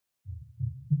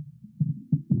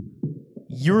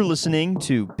You're listening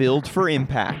to Build for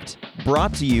Impact,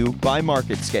 brought to you by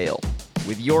MarketScale,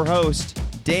 with your host,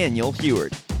 Daniel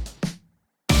Heward.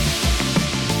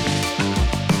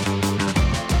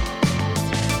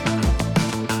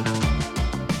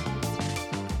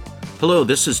 Hello,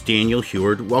 this is Daniel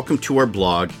Heward. Welcome to our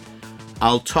blog.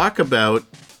 I'll talk about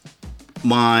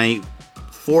my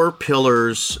 4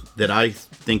 pillars that I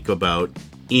think about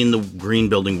in the green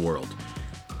building world.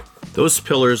 Those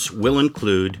pillars will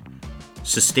include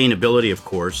sustainability, of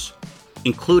course,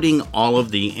 including all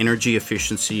of the energy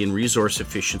efficiency and resource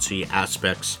efficiency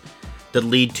aspects that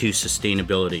lead to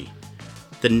sustainability.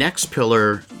 The next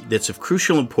pillar that's of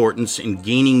crucial importance in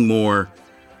gaining more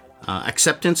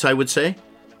acceptance, I would say,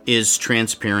 is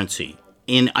transparency.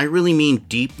 And I really mean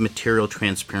deep material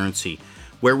transparency,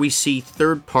 where we see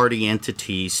third-party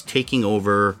entities taking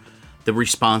over the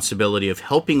responsibility of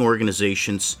helping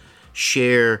organizations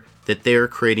share that they're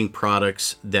creating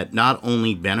products that not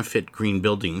only benefit green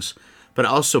buildings, but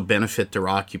also benefit their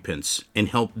occupants and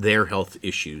help their health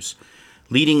issues.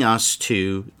 Leading us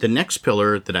to the next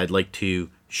pillar that I'd like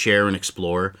to share and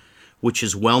explore, which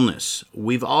is wellness.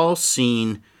 We've all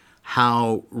seen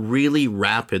how really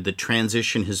rapid the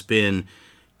transition has been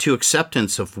to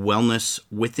acceptance of wellness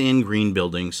within green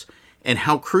buildings and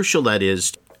how crucial that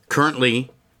is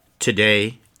currently,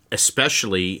 today,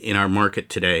 especially in our market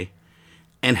today,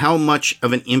 and how much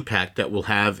of an impact that will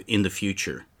have in the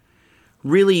future.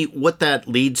 Really, what that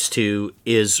leads to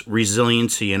is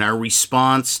resiliency and our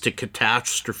response to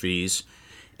catastrophes,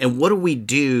 and what do we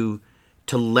do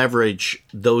to leverage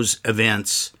those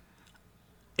events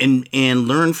and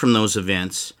learn from those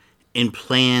events and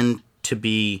plan to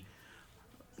be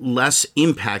less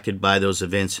impacted by those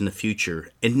events in the future.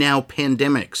 And now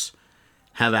pandemics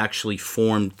have actually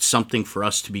formed something for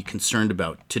us to be concerned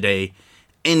about today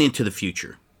and into the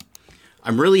future.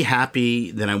 I'm really happy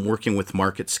that I'm working with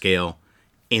MarketScale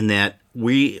in that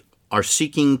we are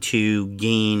seeking to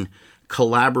gain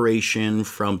collaboration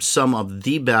from some of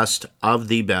the best on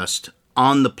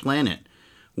the planet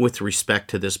with respect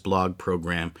to this blog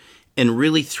program, and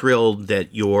really thrilled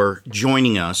that you're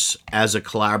joining us as a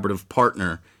collaborative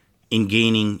partner in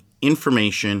gaining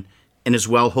information and as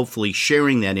well hopefully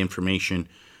sharing that information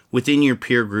within your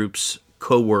peer groups,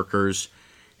 co-workers,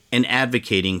 and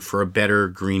advocating for a better,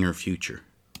 greener future,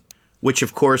 which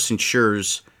of course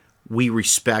ensures we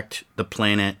respect the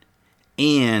planet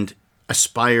and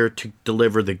aspire to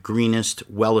deliver the greenest,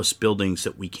 wellest buildings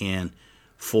that we can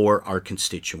for our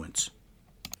constituents.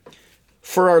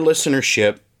 For our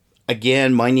listenership,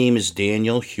 again, my name is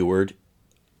Daniel Heward.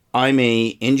 I'm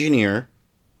an engineer,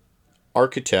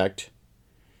 architect,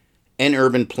 and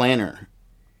urban planner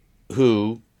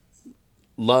who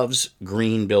loves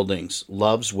green buildings,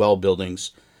 loves well buildings,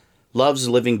 loves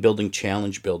living building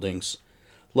challenge buildings,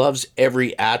 loves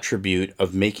every attribute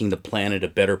of making the planet a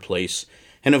better place,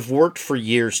 and have worked for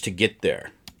years to get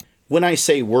there. When I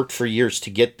say worked for years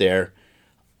to get there,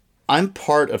 I'm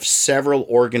part of several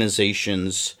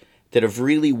organizations that have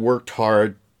really worked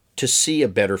hard to see a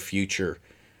better future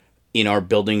in our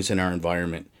buildings and our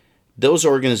environment. Those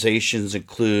organizations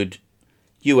include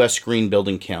U.S. Green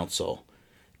Building Council.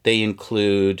 They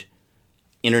include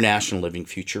International Living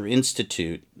Future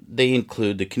Institute. They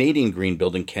include the Canadian Green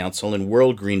Building Council and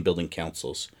World Green Building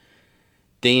Councils.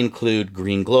 They include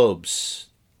Green Globes.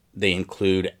 They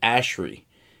include ASHRAE.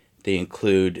 They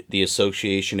include the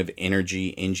Association of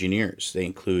Energy Engineers. They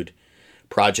include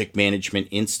Project Management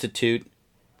Institute,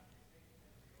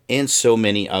 and so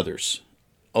many others.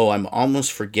 Oh, I'm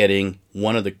almost forgetting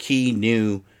one of the key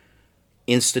new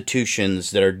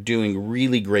institutions that are doing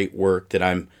really great work that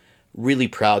I'm really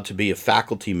proud to be a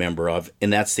faculty member of,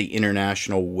 and that's the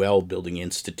International Well Building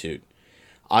Institute.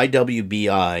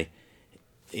 IWBI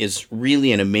is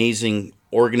really an amazing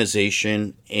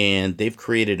organization, and they've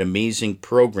created amazing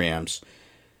programs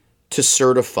to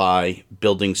certify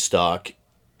building stock.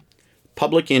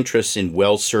 Public interest in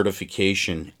well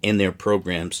certification and their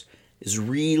programs is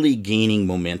really gaining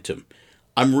momentum.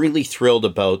 I'm really thrilled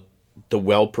about the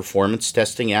well performance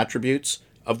testing attributes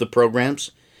of the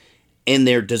programs and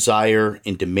their desire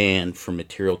and demand for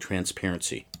material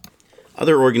transparency.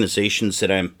 Other organizations that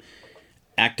I'm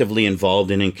actively involved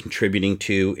in and contributing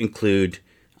to include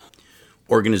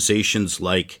organizations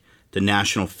like the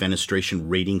National Fenestration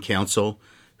Rating Council,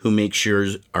 who make sure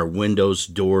our windows,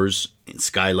 doors, and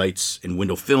skylights, and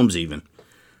window films even,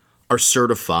 are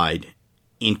certified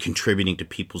in contributing to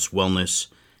people's wellness,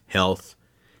 health,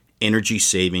 energy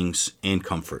savings, and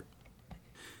comfort.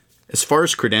 As far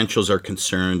as credentials are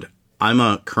concerned, I'm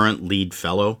a current LEED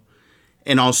fellow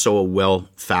and also a WELL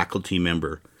faculty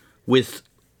member with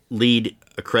LEED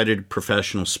accredited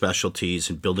professional specialties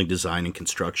in building design and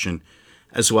construction,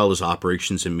 as well as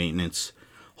operations and maintenance,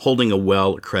 holding a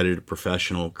well-accredited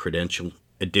professional credential.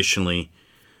 Additionally,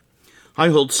 I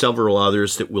hold several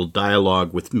others that we'll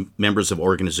dialogue with members of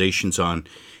organizations on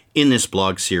in this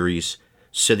blog series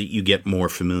so that you get more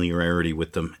familiarity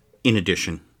with them, in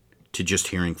addition to just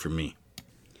hearing from me.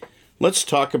 Let's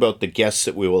talk about the guests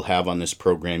that we will have on this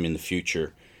program in the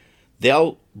future.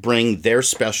 They'll bring their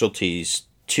specialties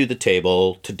to the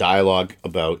table to dialogue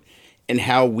about and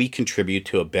how we contribute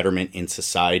to a betterment in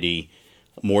society,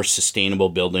 more sustainable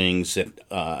buildings that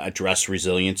address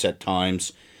resilience at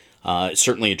times,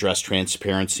 certainly address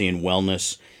transparency and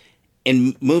wellness,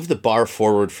 and move the bar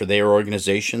forward for their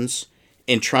organizations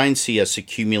and try and see us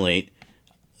accumulate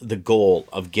the goal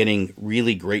of getting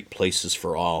really great places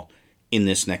for all in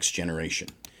this next generation.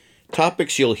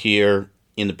 Topics you'll hear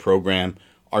in the program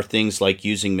are things like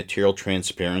using material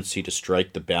transparency to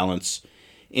strike the balance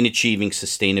in achieving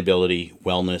sustainability,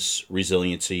 wellness,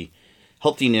 resiliency,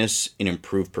 healthiness, and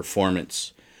improved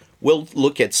performance. We'll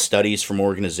look at studies from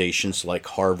organizations like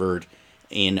Harvard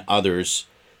and others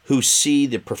who see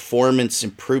the performance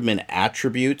improvement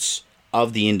attributes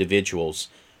of the individuals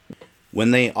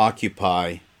when they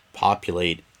occupy,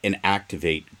 populate, and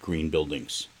activate green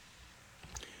buildings.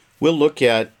 We'll look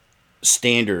at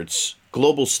standards,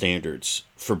 global standards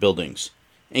for buildings,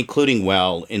 including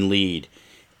WELL and LEED,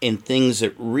 and things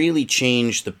that really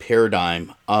change the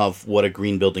paradigm of what a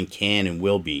green building can and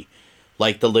will be,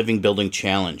 like the Living Building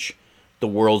Challenge, the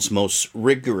world's most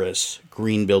rigorous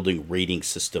green building rating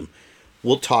system.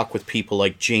 We'll talk with people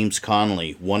like James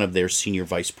Connolly, one of their senior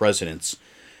vice presidents,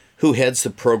 who heads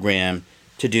the program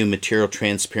to do material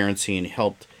transparency and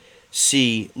helped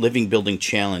see Living Building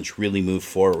Challenge really move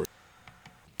forward.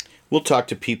 We'll talk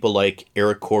to people like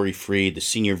Eric Corey-Freed, the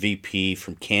Senior VP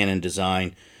from Canon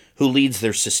Design, who leads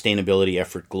their sustainability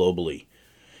effort globally.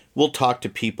 We'll talk to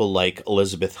people like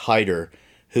Elizabeth Hyder,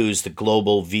 who's the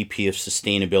Global VP of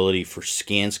Sustainability for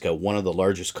Skanska, one of the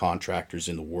largest contractors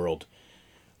in the world.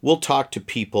 We'll talk to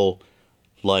people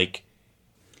like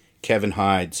Kevin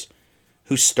Hides,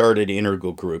 who started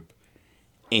Integral Group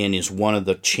and is one of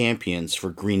the champions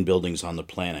for green buildings on the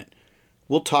planet.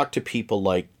 We'll talk to people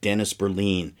like Dennis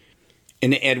Berlin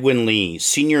and Edwin Lee,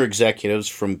 senior executives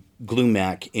from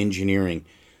Glumac Engineering,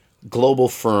 global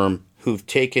firm who've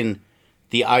taken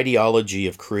the ideology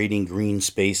of creating green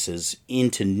spaces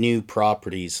into new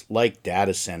properties like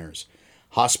data centers,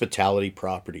 hospitality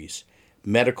properties,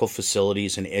 medical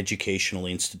facilities, and educational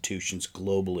institutions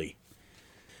globally.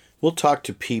 We'll talk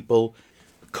to people,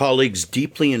 colleagues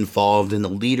deeply involved in the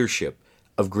leadership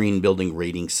of green building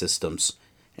rating systems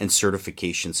and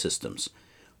certification systems.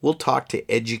 We'll talk to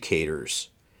educators.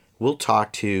 We'll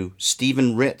talk to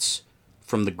Stephen Ritz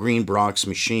from the Green Bronx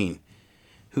Machine,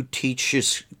 who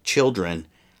teaches children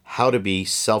how to be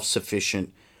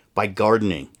self-sufficient by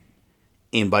gardening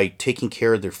and by taking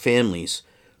care of their families,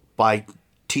 by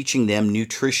teaching them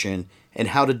nutrition and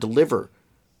how to deliver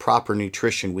proper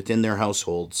nutrition within their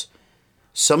households.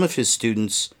 Some of his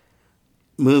students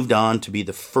moved on to be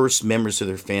the first members of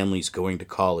their families going to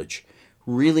college.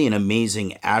 Really an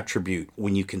amazing attribute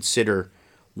when you consider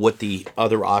what the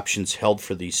other options held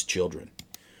for these children.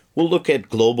 We'll look at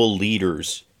global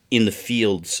leaders in the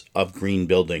fields of green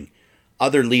building,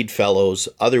 other LEED fellows,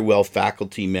 other WELL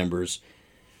faculty members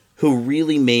who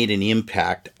really made an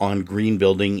impact on green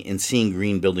building and seeing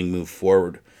green building move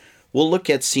forward. We'll look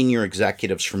at senior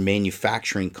executives from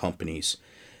manufacturing companies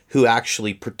who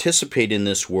actually participate in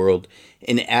this world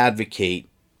and advocate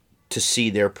to see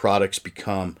their products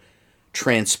become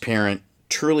transparent,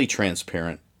 truly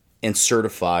transparent, and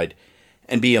certified,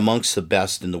 and be amongst the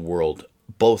best in the world,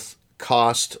 both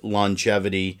cost,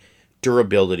 longevity,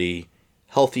 durability,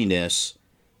 healthiness,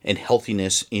 and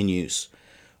healthiness in use.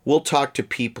 We'll talk to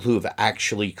people who have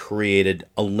actually created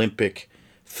Olympic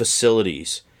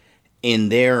facilities in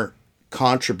their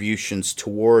contributions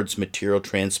towards material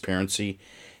transparency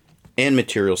and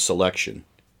material selection.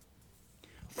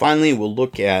 Finally, we'll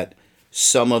look at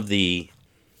some of the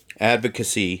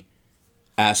advocacy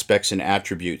aspects and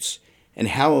attributes and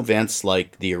how events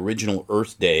like the original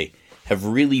Earth Day have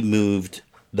really moved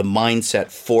the mindset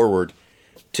forward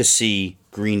to see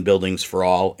green buildings for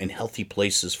all and healthy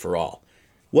places for all.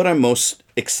 What I'm most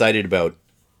excited about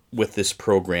with this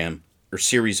program or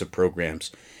series of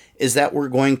programs is that we're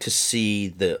going to see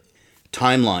the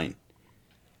timeline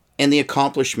and the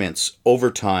accomplishments over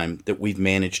time that we've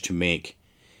managed to make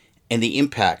and the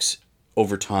impacts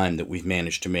over time that we've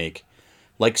managed to make,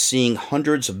 like seeing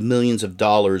hundreds of millions of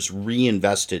dollars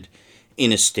reinvested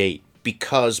in a state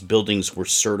because buildings were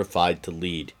certified to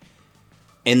LEED.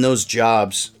 And those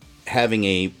jobs having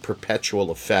a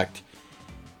perpetual effect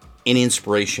and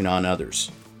inspiration on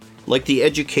others. Like the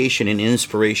education and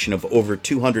inspiration of over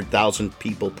 200,000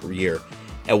 people per year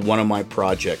at one of my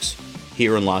projects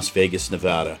here in Las Vegas,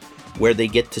 Nevada, where they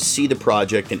get to see the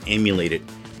project and emulate it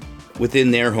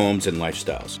within their homes and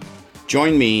lifestyles.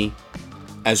 Join me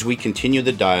as we continue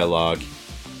the dialogue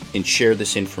and share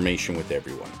this information with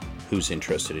everyone who's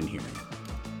interested in hearing it.